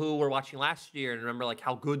 people who were watching last year and remember like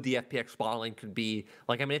how good the FPX bot lane could be.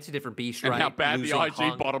 Like, I mean, it's a different beast, And right? how bad Losing the IG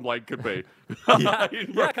Hung. bottom lane could be. yeah,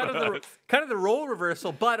 kind of the role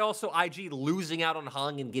reversal, but also IG losing out on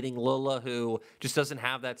Hung and getting Lele, who just doesn't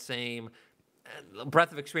have that same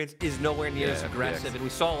breadth of experience, is nowhere near as aggressive. FPX. And we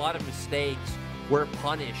saw a lot of mistakes were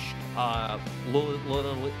punished.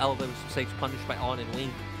 Lele elevated mistakes punished by On and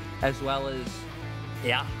Wink, as well as.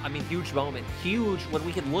 Yeah, I mean, huge moment. Huge when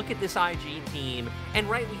we can look at this IG team. And,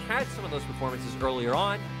 right, we had some of those performances earlier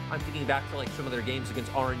on. I'm thinking back to, like, some of their games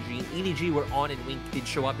against RNG and EDG where On and Wink did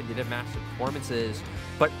show up and did have massive performances.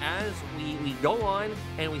 But as we go on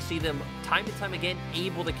and we see them time and time again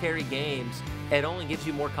able to carry games, it only gives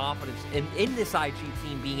you more confidence in this IG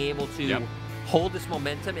team being able to hold this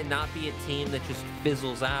momentum and not be a team that just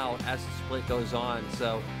fizzles out as the split goes on.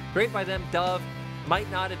 So, great by them. Dove might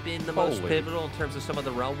not have been the most pivotal in terms of some of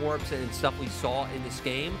the realm warps and stuff we saw in this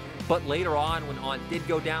game, but later on when On did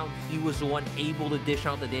go down, he was the one able to dish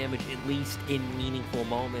out the damage, at least in meaningful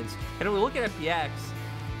moments. And when we look at FPX,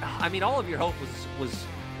 I mean, all of your hope was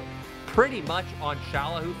pretty much on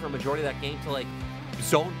Xiaolaohu for a majority of that game to like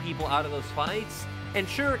zone people out of those fights. And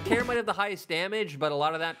sure, Care might have the highest damage, but a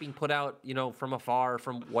lot of that being put out, you know, from afar,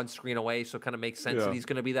 from one screen away, so it kind of makes sense that he's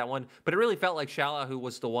going to be that one. But it really felt like Xiaolaohu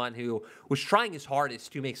was the one who was trying his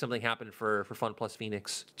hardest to make something happen for FunPlus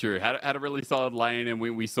Phoenix. True. Had a really solid lane, and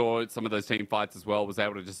we saw some of those team fights as well, was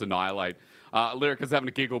able to just annihilate. Lwx is having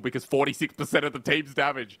a giggle because 46% of the team's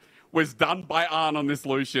damage was done by Arn on this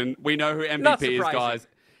Lucian. We know who MVP is, guys.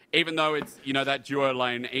 Even though it's, you know, that duo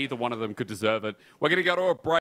lane, either one of them could deserve it. We're going to go to a break.